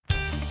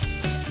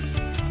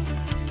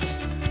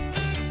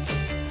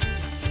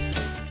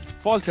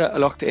Fáilte a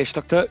lucht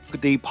éisteachta go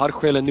dtí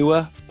podcréile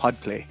nua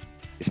Podplay.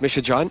 Is mis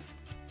John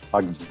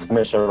agus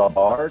mis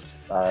Robert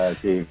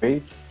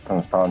David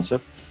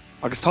Constanship.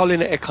 agus tá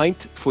lína ag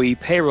caint faoi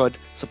péród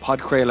sa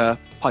podcréile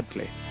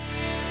Podplay.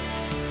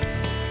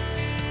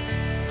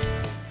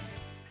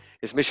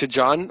 Is mis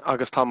John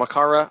agus tá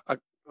Macara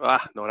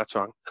no, that's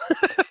wrong.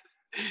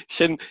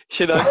 Sin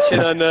an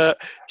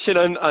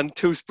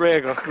tús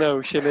breagach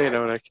no sin é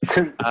no like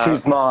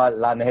tús má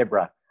lan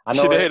hebra.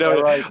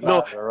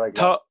 No,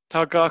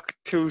 tá gach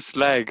tús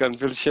leg an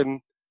bhfuil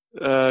sin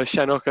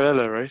seanach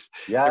eile, right?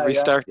 Yeah, Every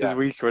start this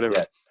week or whatever.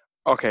 Yeah.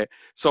 Okay,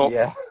 so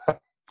Yeah.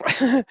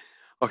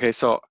 okay,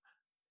 so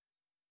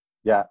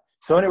Yeah.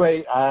 So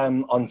anyway,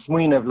 on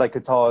smuoineh like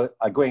atá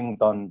a going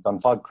don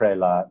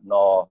fodcréile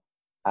nó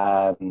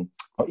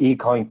í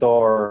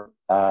cointóir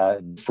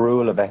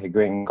friúil a bheith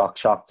going gach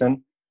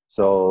seachtain.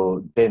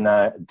 So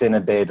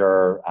dinne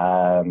beidir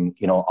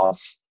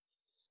as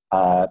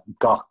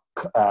gach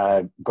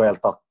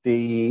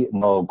ghaeltachtaí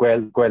nó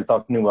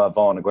ghaeltach nua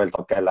bháin a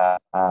ghaeltach eile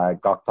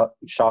gach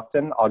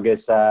seachtain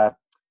agus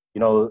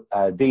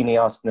daoine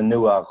as na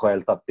nua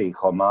ghaeltachtaí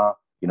chomá.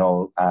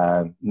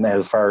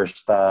 Mail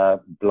first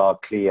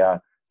blog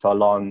clia tá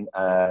lán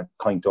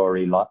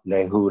cointóirí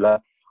le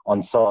húla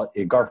an sa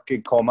I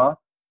gcarcaigh comma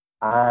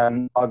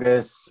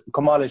agus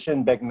comála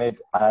sin beag mid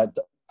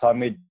tá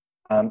mid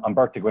an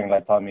birthday going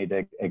le tá mid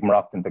ag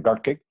marachtain de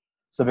gcarcaigh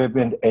so bheith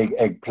bin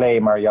ag play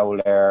mar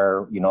jaall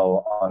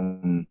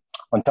an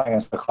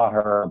tangas de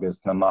chathair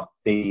agus na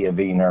machtaí a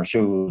bhín ar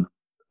siúl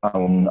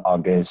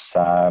agus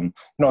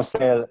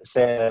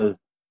saoil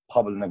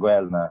pobl na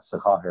Gaelna sa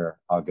chathair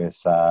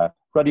agus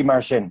rudí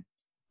mar sin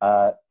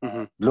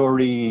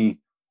luaí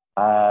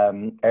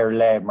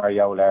le mar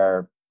jaall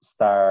ar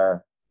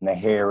star na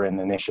héireann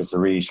inis a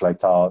rís like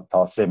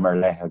tá simmer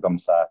lethe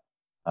gomsa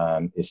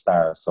is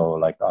star so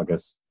like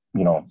agus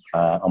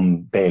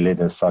an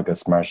bélidas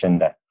agus mar sin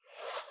de.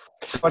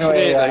 So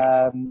anyway,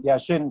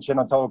 sin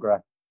an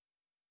tógra.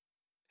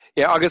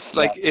 Yeah, agus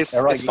like is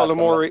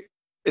Fálamóí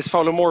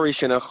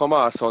sin a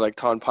chomá so like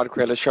tá an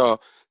podcréile seo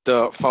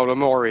de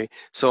Fálamóí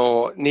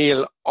so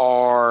níl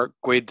ar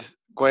cuid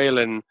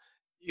Gailen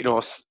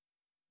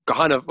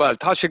gohanna well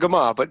tá sé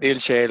gomá but níl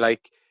sé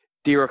like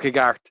díreach I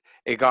gart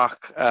I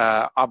gach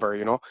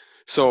aber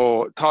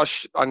so tá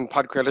an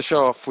podcréile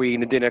seo faoi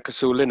na duine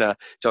cosú linne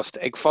just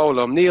ag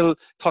fálam níl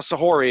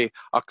tosaitheoirí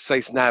ach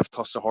seis nefh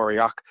tosaitheoirí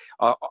ach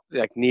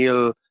like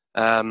níl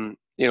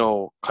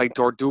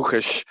caiinteoir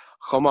dúchais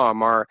chomá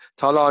mar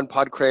tá lá an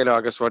podcréile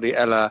agus rudí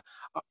eile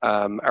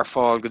ar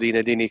fáil go dtí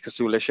na duine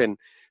cosú lei sin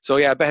so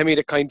yeah behe míad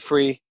a caint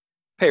faoi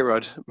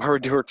péród mar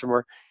dúirta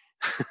mar.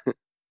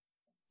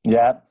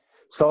 Yeah,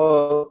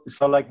 so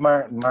like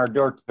mar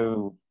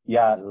dúirtú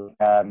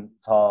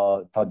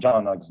tá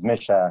John agus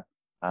mise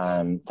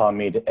tá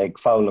míad ag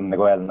fálam na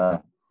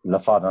Gaelna le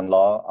fad an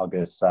lá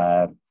agus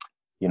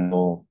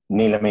níl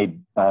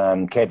míad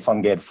céad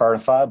fan géad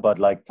ferfa but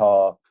like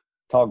tá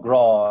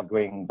grá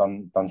going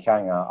don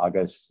cheanga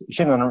agus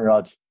sin an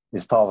rud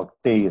is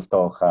táhachttaí is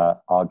dócha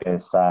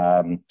agus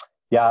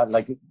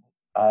like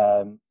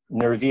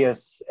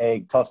nervíos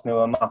ag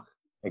tosnú amach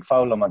ag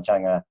fálam an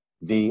teanga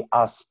hí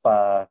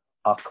aspa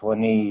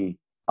achhaní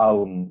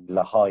ann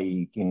le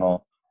haig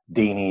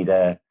daoine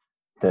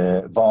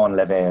de bháin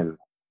levéil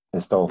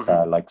is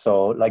dócha like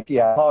so like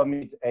tá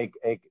míad ag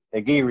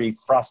éirí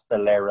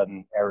freastal ar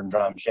an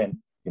dram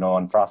sin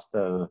an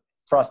freastal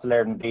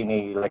ar an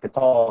daoine like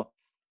atá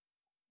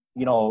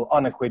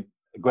anna chuid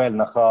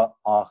Gaelnacha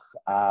ach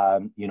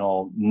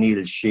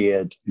níl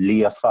siad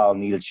líafá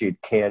níl siad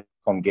céad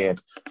fan géad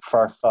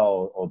ferfá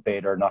ó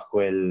beidir nach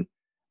bhfuil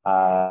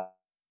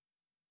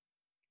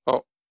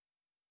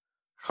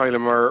Chaile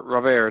mar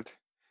Robert.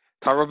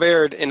 Tá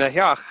Robert ina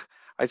heach,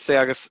 I'd say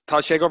agus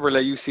tá sé gobar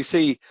le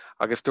UCC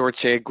agus dúirt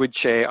sé gcuid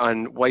sé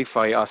an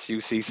Wi-Fi as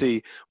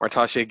UCC, mar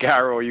tá sé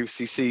gar ó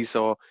UCC,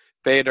 so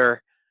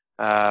beidir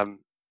an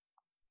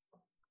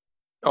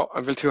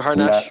bhfuil tú thar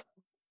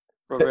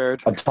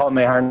Robert. Tá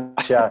mé thar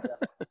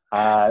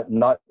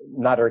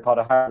nadidir cá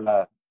a thar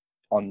le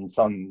on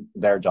some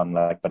there John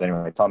like but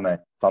anyway tá mé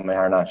thar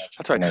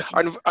That's right.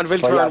 An bhfuil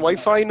tú an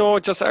Wi-Fi no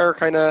just ar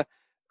kinda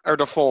ar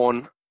the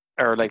phone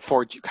or like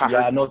 4G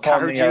no tá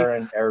mé ar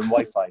an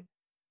Wi-Fi.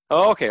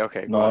 Oh,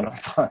 okay. No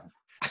tá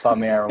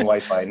mé ar an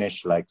Wi-Fi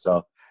inis like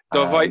so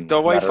the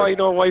Wi-Fi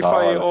no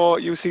Wi-Fi ó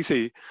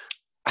UCC.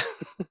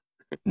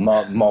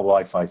 má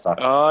Wi-Fi sa.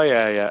 Oh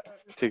yeah. Yeah.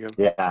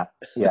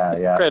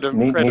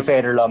 Ní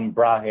féidir lom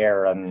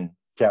brathir an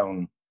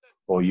ceann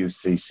ó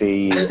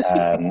UCC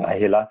a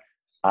hila.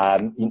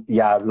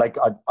 Like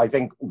I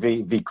think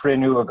vi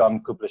crinú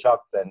agam cúpla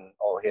seachtain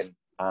ó hin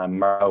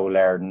mar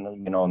ar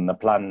na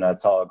planna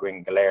tá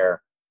going galéir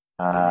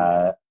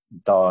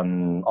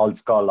don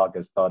oldschool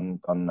agus don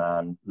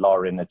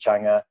lár in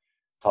atanga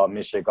tá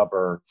mise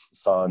gobar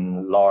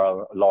son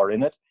lár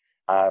in it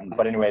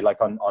but anyway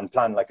like on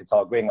plan like it's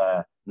all going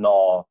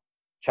ná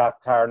chat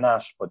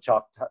harnash but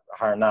chat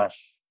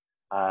harnash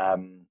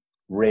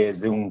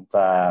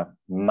réúnta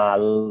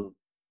mal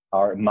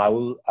or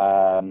maul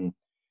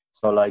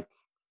so like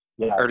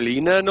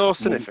Lína nó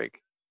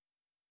sanifig?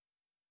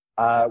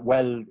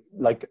 Well,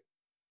 like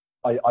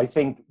I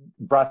think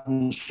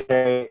Bratton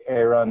sé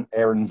an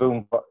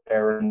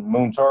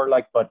Moontor,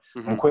 like, but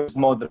an quiz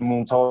mod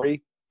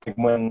Moontori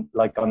when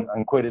like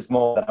an quiz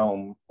mod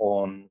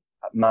on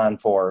man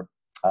for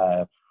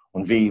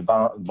on V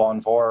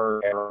Von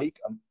for Eric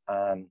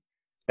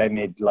they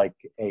made like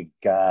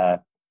a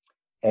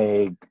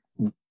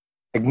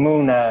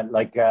Muna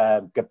like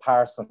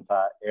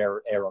Geparsanta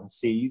on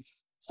Steve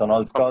son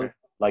old skull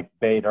like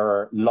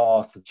Bader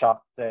loss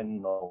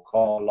Chockton or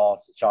Hall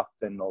loss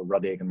Chockton or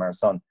Roddigan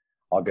Marson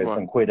August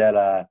and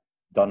Quidella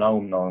don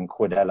an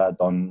Quidella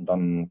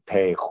don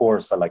pay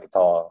horse like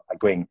a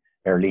gwing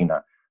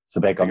Erlina so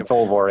they can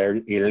over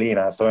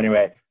Erlina so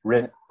anyway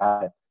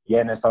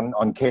Yenis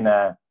on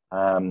kinda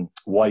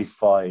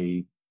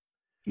Wi-Fi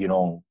you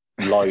know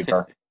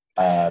Lider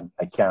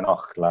I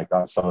cannot like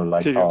so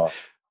like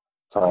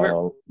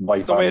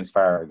Wi-Fi is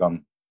fair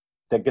gun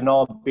the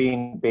gna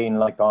being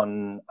like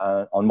on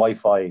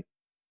Wi-Fi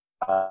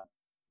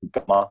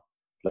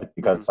like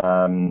because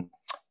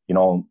you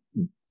know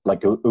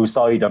like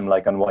úsáid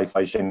like an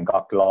Wi-Fi sin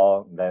gach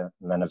lá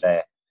then a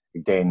bheith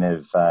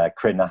déanamh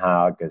crunathe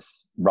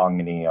agus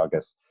ranganí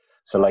agus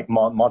so like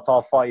má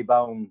tá 5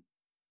 bound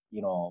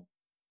you know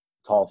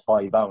tá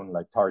 5 bound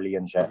like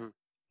tarlíonn sé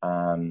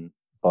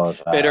but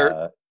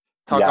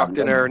tá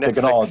gachtain ar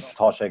Netflix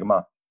tá sé go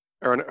má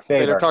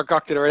Beidir tá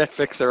gachtain ar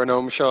Netflix ar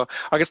anóm seo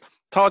agus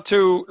tá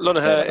tú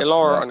lunathe I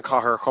lár an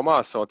chathair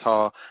chomá so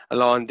tá a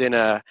lán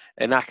duine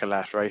in aice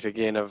leat right a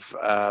ggéanamh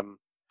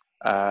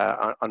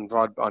on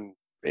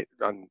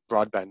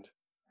broadband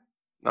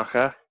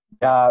nach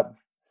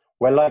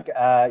well like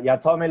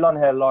tá mé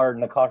lonhe lár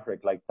na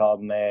Cathric like tá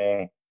mé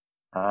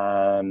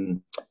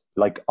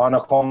like an a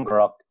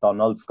chongrach don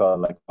oldska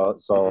like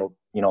so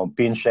you know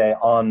bíonn sé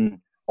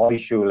an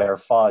áisiúil ar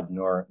fad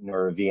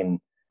nuair bhíonn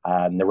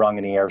na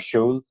ranganí ar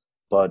siúil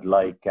but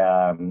like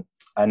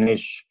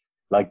anish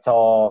like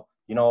tá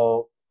you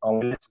know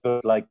on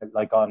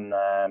like on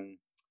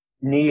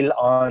Neil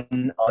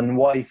on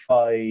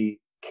Wi-Fi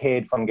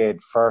Cade fan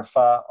Gade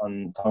furfa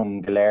on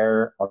Tom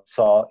Glare on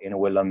saw in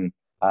Willem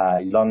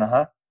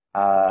Lonaha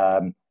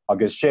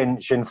agus sin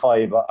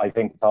 5 I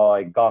think tá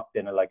I got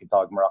in like a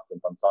dog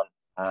Moroccan on son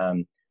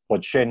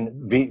but sin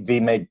vi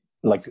made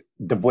like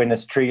the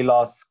Buenos tree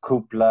loss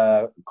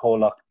couple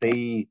colach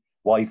the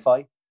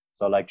Wi-Fi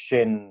so like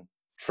sin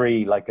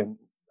tree like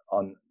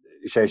on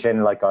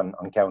sin like on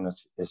count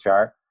is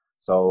fair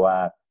so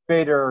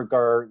better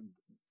gur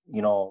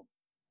you know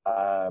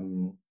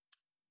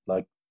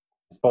like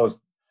I suppose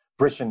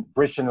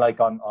Britain like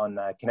on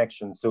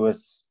connection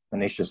Suez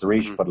and issues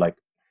reach but like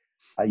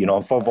you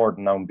know forward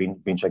now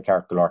being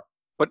calcular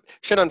but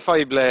sin an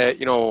fible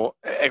you know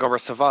ag over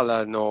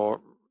Savala no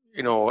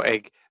you know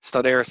ag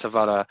Stadair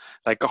Savala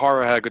like a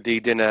horror go dí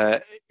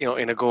dinne you know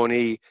in a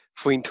goni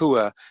faoin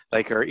tua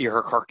like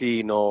her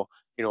Corky no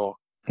you know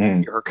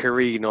her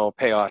Curie no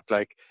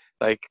payot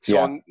like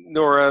so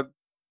nor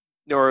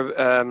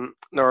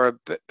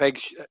beg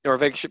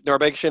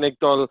sin ag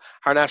dul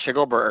harnase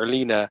gober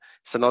Lína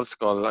san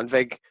ollscoil an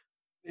bheith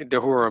de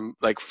thuaim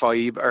like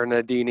 5 ar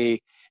na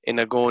daoine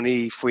ina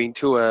gcónaí faoin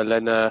tua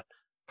lena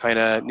kind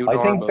of new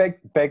normal. I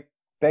think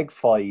big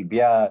 5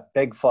 yeah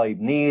big 5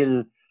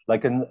 Neil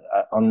like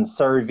on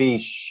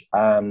service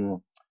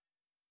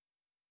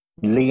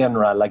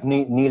Leonra like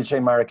Neil sé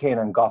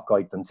Maricane an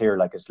gachait an tír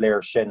like is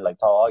léir sin like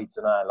tá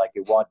áitna like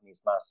I wad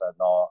níos massa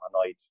ná an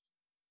áit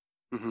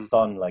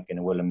son like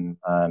in Willem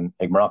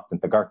ag Moroccan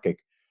the Garkik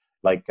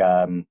like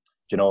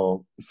you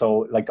know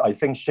so like I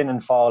think sin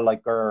and fall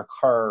like her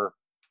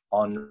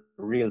on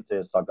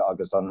realtis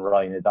agus on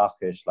Ryan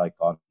Dakish like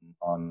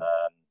on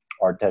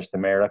or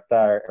Testament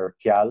there or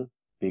Kial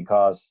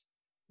because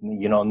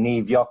you know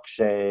ní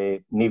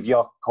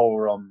bheoh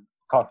chorum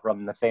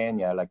na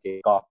féine like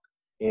I got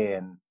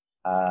in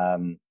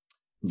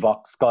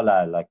Vox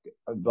Scholar like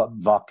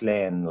Vox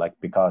Lane like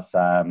because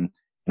you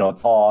know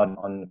tá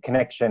on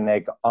connection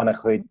ag anna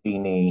chuid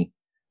daoine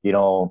you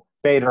know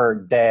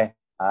better de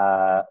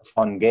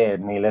fan géad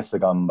ní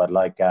lisagam but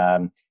like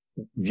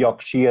bheoh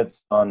siad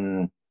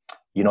on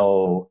you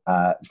know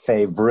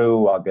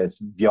féhrú agus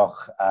bheoh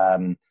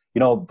you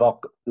know bheoh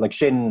like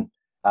sin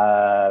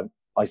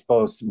I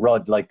suppose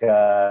rud like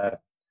a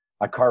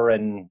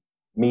current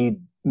me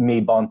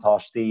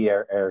bontáistí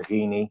ar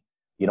ghine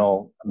you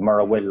know mar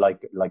a bhfuil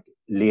like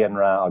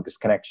Leonra agus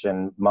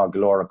connection má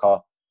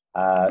glóracha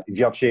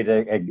bheoh siad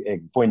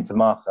ag buint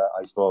amach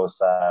I suppose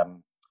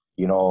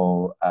you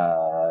know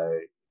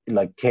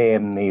like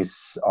céim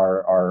níos or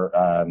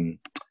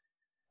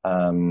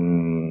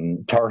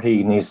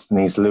 30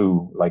 níos lú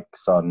like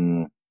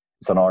son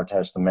ár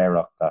teist na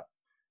méireachta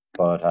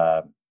but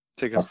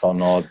son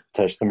á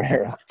teist na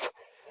méireacht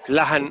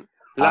Lehan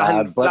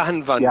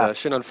Vanda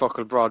sin an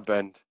focail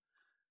broadband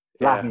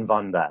Lehan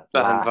Vanda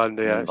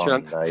yeah sin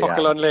an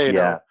focail an lé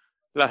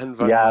Lehan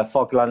Vanda yeah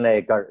focail an lé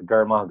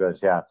gur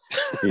mágus yeah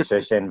bhí sé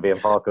sin bhí an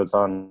focail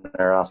son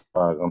ar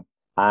aspagam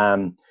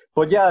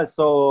but yeah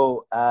so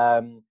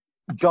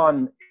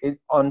John,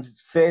 an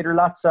féidir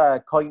lása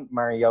coint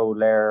Mario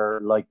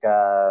léir like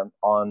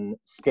an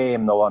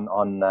scéim nó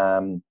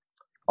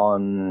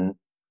an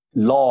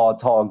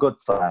látá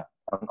gutsa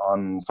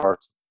an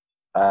sort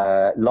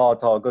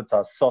látá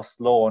gutsa sos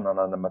lón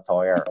an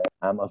matáir.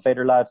 An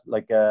féidir leat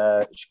like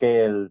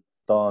scéal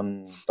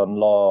don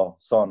lá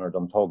son or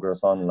don tógra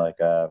son like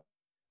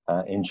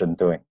engine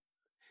doing.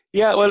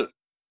 Yeah, well,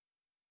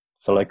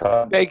 so like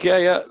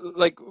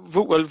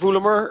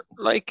Vulamar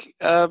like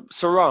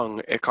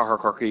sarong e cahar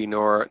corky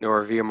nor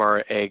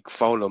Viamar ag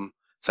fólum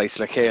sais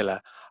le chéile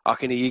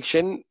ach in íag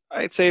sin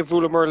I'd say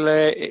Vulamar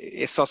le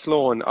is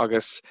saslón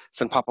agus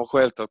san papa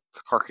chuilta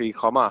corky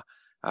choma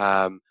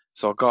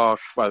so ga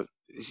well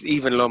is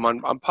even lum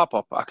an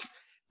pop-up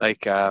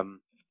like yeah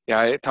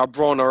tá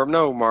bron orm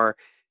no mar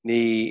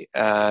ní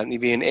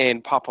bhíon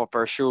ein pop-up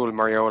siúl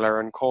Mario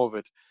ar an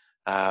COVID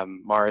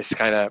mar is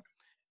kind of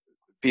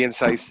bíon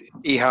sais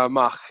ihe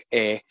amach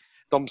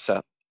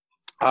domsa.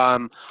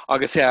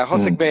 Agus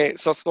hosig mé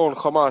saslón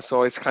chomá,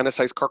 so is kind of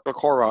sais corca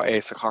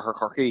chora sa chachar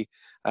corcaí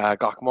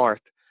gach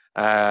mart.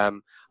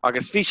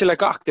 Agus bhí se le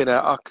gach duine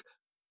ach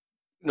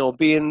no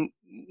bíon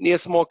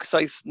níos mó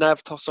sais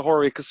nefh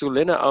tosaitheoirí cosú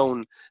linne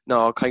ann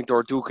ná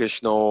cainteoir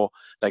dúchais nó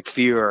like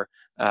fear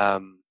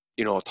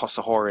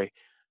tosaitheoirí.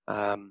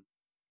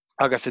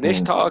 Agus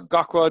inis tá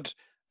gachród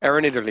ar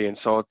an Idirlíon,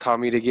 so tá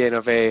míad a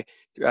géanamh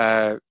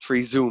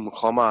trí Zoom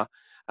chomá.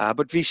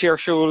 But bhí sé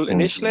arsúil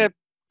inis le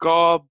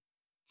gá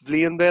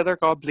blian beidir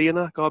gá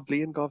blianún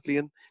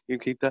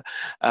cínta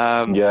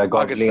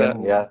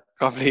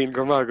gá blian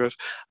gur mágad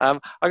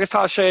agus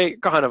tá sé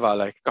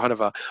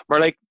gohanamh mar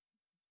like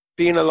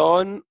bíon a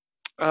láin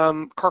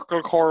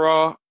corcail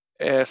chora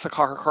sa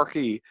chachar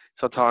corcaí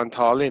so tá an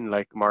tálinn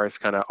like mar is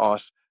kind of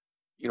áit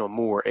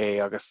mór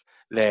agus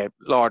le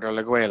láidir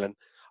le ghaelann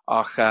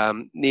ach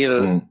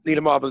níl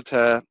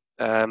mábalta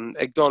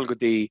ag dul go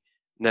dtí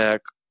na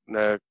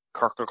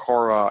corcail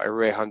chora a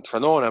ré an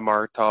tróna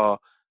mar tá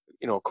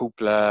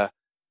cúpla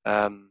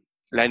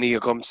lení a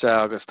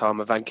gomsa agus tá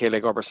a bhain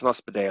céile gobar san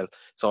ospedéal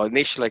so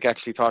inis like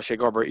actually tá sé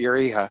gobar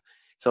irithe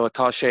so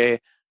tá sé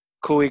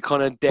cuaig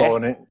chuna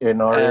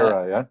in our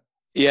era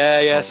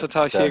yeah so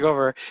tá sé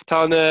gobar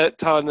tá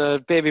na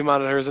baby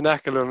managers an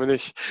ecolum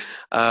inis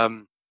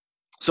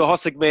so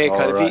hosig mé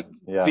kind of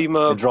bhí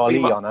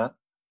drálí anna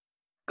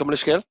go na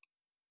scéil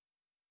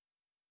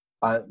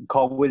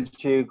cá bhfuil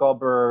tú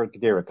gobar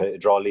godéiricha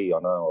drálí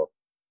anna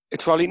I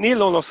trolí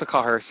níl ón sa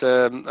cahar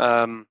sa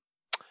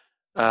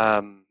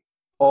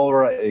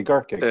right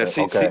gurke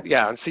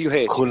yeah an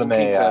CUH chula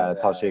mé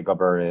tá sé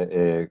gobar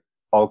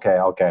okay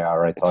all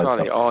right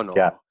no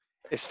yeah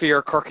is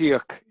fear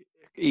corciach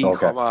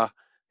chomá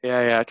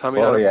yeah tá mí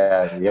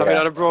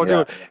an a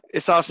broadú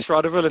is as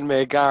stradavillin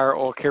mé gar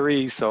ó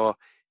Kerry so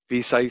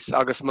bhí sais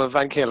agus má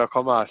bhain céile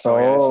chomá so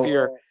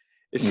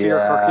is fear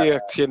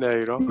corciach sinna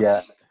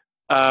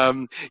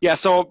yeah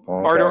so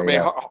order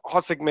mé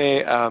hosig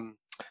mé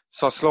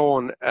so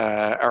slón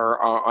ar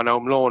an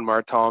omlón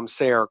mar tám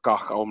séir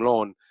gach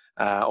omlón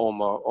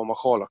ó a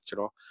cholacht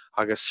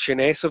agus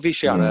sinné so bhí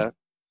sé an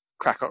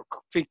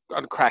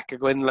crack a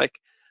gin like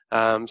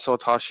so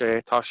tá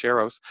sé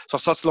ros so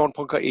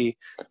saslón.í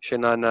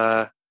sin an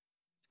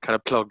kind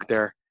of plug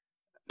there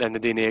then the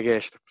daine a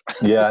géist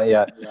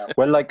yeah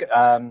well like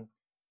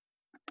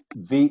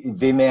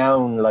bhí mé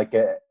ann like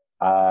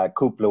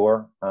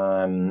cúplaúir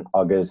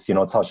agus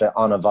tá sé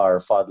an a bhar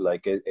fad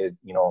like it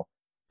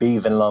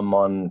bíhan lom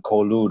an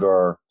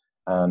cólúdar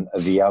a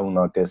bhí ann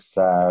agus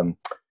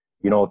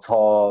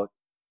tá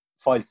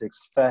fáilteach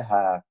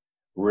fethe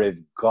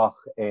rih gach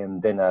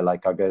in duine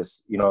like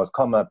agus is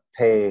cuma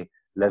pe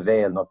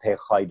levéil nó pe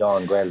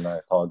chaidán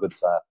ghailne tá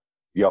gutsa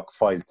bheoh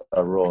fáilt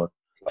a ród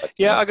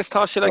yeah agus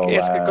tá sé like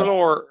éasca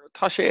glór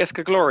tá sé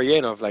éasca glór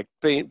dhéanamh like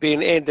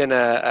bíon aon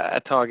duine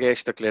atá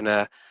géisteach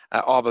lena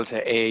ábalta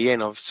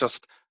dhéanamh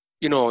just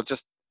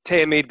just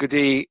téimiid go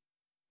dtí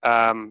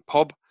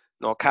pub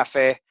nó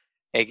café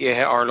ag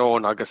ihe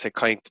arlón agus ag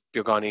caint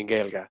beagán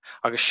géilge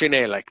agus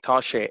sinné like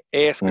tá sé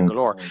éasca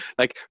glór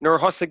like nuair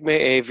thosig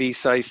mé bhí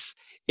sais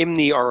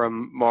imní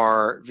orm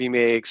mar bhí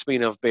mé ag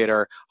smíanamh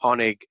beidir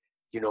tháinig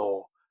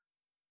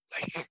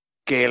like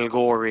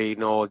géalgóirí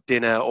nó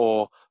duine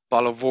ó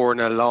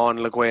ballmhórna lán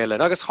le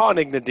ghaeilin agus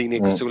tháinig na daoine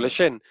cosúla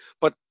sin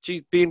but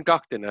bíon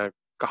gach duine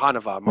go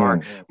hanamh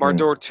mar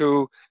dúir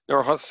tú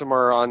nuair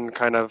thosamar an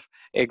kind of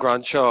ag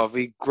gran seo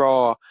bhí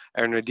grá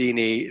ar na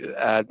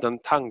daoine don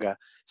tanga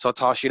so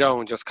tá siad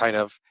ann just kind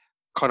of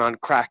chun an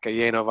crack a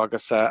dhéanamh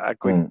agus a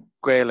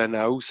ghaeilin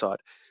a úsáid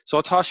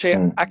so tá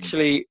sé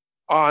actually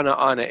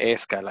anna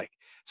éasca like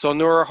so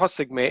nuair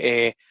thosig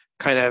mé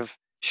kind of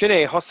sin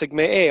thosig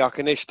mé ach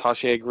inis tá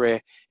sé ag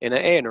ré ina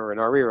éonar in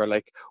our rira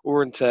like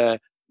uaireanta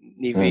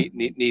ní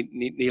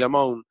le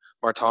món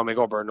mar tá ag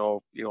obair nó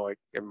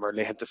mar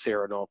léhananta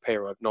sira nó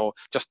péad nó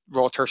just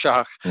rátar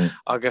seach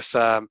agus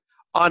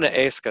anna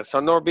éasca so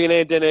nuair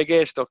bíon duine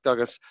géisteach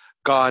agus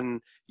gan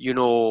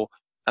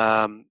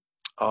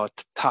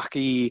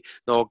taí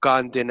nó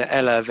gan duine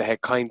eile bheitthe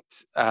caint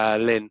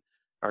linn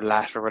or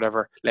leat or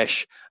whatever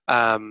leis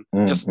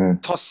just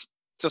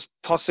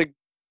tosig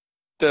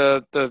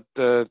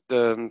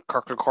the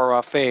Kirkle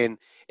Cora féin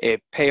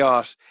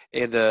payout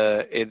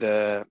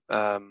the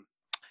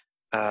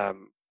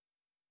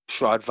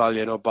Shrod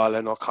Valiant no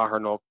Ballin no Cahar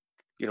no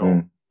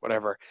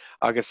whatever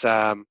agus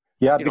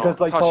because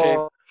like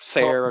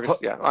Sayer agus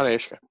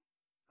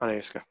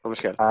anéisce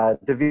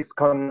the vis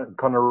con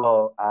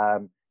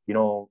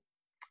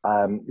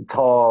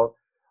tá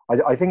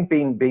I think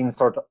being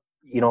sort of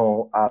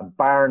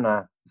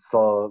barna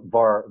so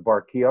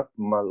var kiok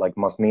like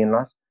must mean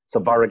that so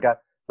varga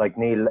like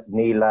ni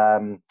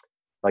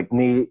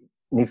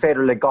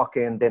féidir le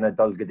gacéin duine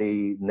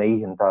dulgadí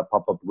naíonnta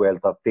pop-up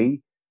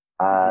Gaeltachtaí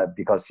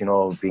because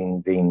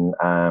bhín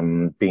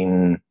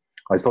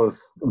I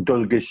suppose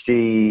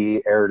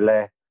dulgastí ar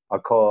le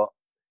acu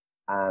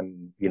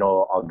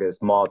agus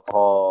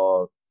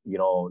mátá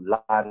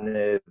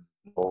lánimh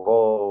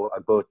ó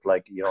a gut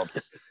like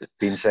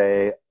bín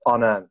sé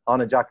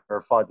anna Jack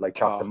ar fad like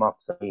chat amach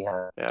sa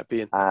bhíhan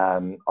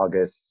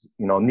agus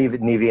ní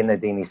bhíon na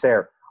daoine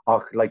séir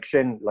ach like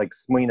sin like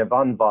smuoine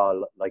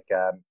bhanbháil like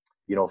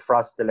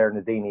freistal ar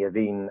na daoine a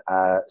bhín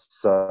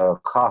sa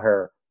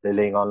chathair le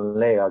ling an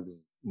lé agus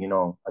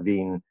a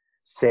bhín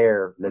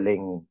séir le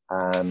ling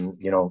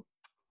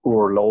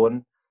uair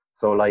loan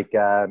so like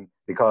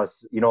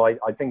because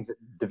I think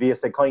the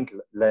bhíos é caint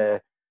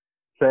le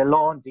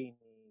lán daoine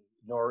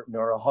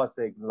nor a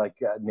hosig like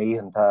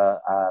níhanta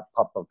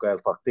pop-up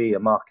Gaeltachtaí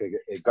amach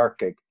I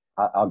ggurcaig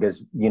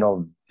agus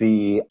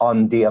bhí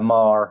an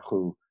DMR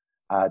chu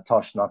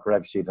tosh nach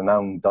raibh siad an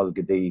ann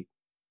dulgadí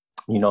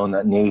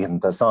na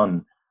níhanta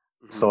son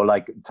so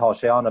like tá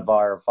sé anna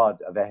bhar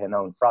fad a bheith an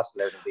ann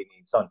freastal ar na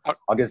daoine son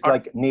agus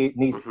like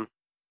ní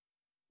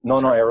no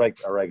ar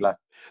reg le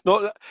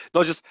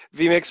no just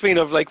bhí me explain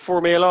of like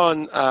for mail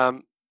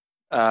on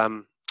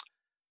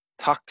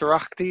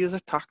Tachtarachtaí is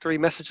it Tachtarí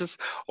messages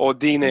ó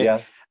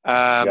daoine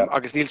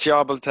agus níl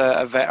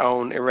seabalta a bheith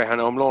ann I réithe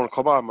an omlón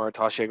chomá mar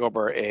tá sé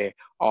gobar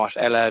áit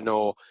eile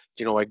nó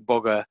ag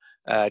boga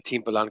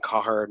timpeall an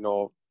chathair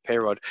nó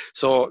péród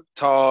so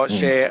tá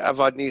sé a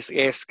bhd níos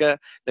éasca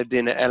le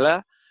duine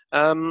eile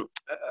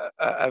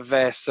a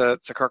bheith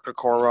sa Kirkle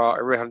Cora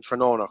I réithe an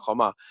tróna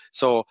chomá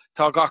so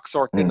tá gach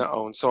sort duine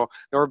ann so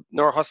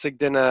nóir thosaigh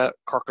duine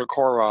Kirkle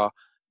Cora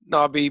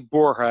ná bí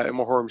buartha I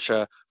mo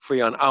thuirmse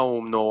faoi an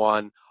am nó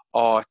an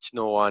áit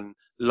nó an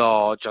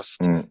lá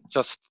just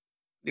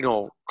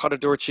cad a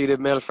dúirt siad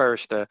mail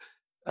ferste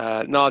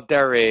ná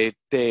deir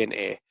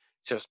déine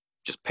just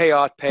pay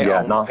out pay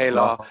on pay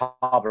lá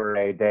haber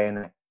é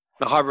déine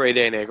na haber é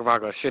déine go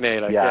bhagad sin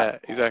é like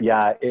exactly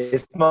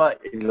it's not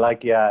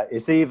like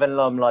it's even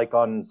like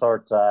on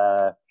sort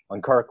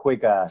an cur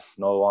cuiige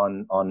nó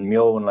an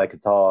mion like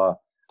atá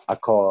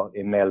acu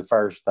I mail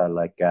ferste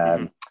like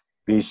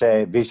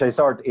bhí sé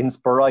sort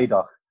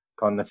inspiráidach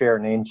chun na fear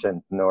an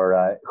ancient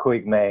nóair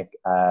chuig mé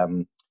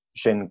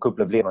sin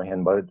cúpla bbliain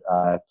hin bud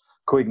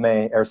chuig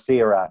mé ar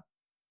sira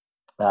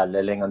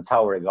le ling an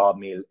tower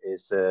 2000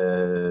 is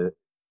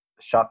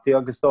 7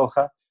 agus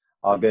dócha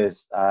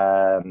agus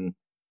de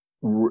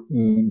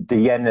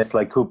dhéannis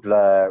like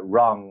cúpla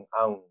rang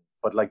ann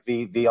but like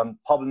bhí an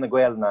pobl na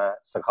Gaelna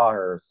sa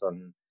chathair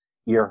san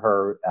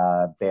iarthar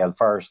béal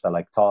first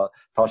like tá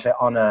sé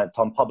anna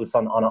tá pobl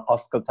san anna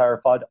oscail tar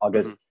fad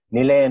agus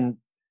ní léon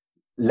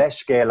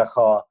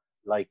leiscéalacha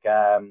like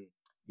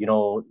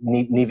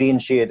ní bhíonn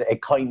siad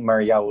ag caint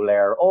mar jaall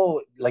air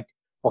like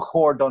ba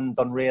chóir don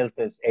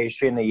réaltas é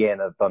sin a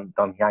dhéanamh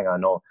don theanga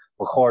nó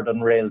ba chóir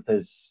don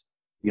réaltas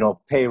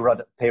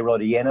pérod a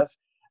dhéanamh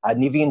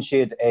ní bhíonn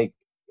siad ag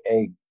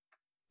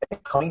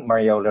caint mar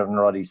jaall ar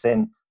an rudí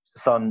sin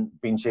son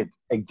bíonn siad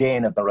ag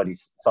déanamh na rudí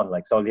son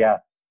like so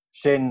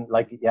sin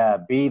like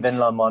bíhann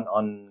lam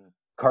an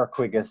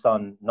curcuige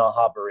son ná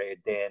habar é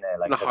déine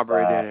like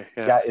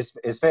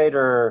is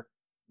féidir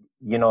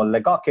le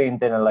gacéin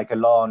duine like a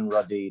lán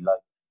rudí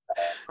like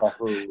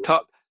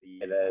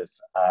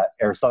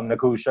ar san na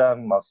cúise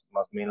mas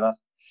míle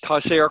tá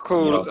sé ar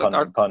cool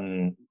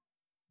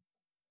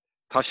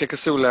tá sé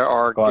cosúla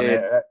ar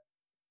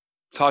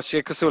tá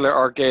sé cosúla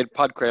ar géad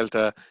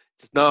podcréalta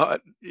just ná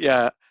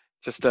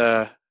just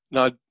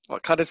ná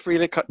cad is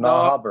really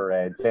ná habar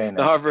é déine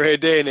ná habar é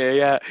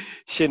déine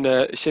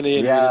sinna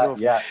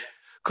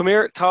come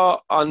here tá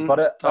an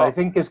but I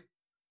think is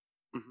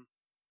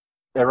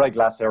right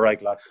glass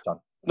John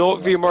no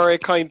bhí mar é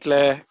caint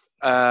le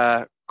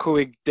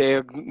cuaig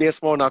déag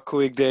níos mó ná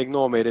cuaig déag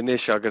nóméid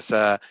inis agus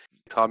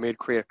tá méid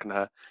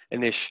críochnathe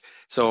inis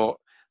so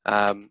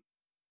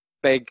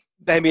beag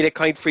míad é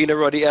caint faoin na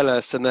rudí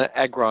eile sanna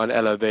eagrán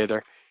eile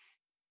béidir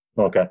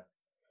okay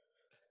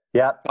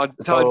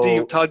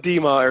tá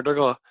díma ar do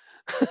go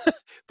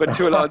but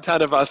tú an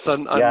tanmh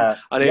san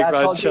an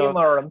éagrán seo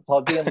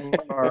tá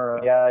dímar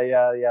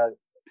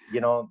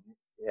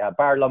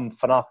barlam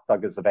fannacht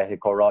agus a bheith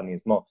choránní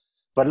is mó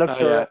but look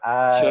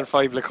sin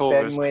 5 le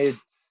COVID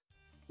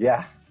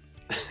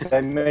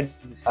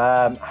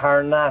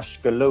haar náis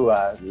go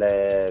lua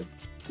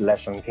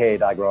leis an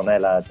céad agrán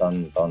eile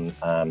don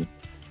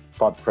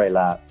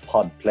fodpréile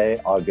podplay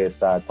agus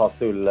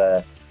tasúil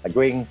a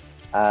going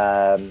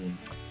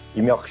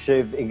Gimioch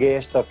sibh I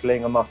ggéisteach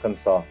ling amach an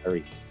sá a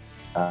rís.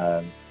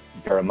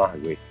 Gur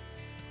maithagui.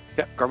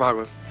 Yeah, gur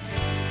maithagui.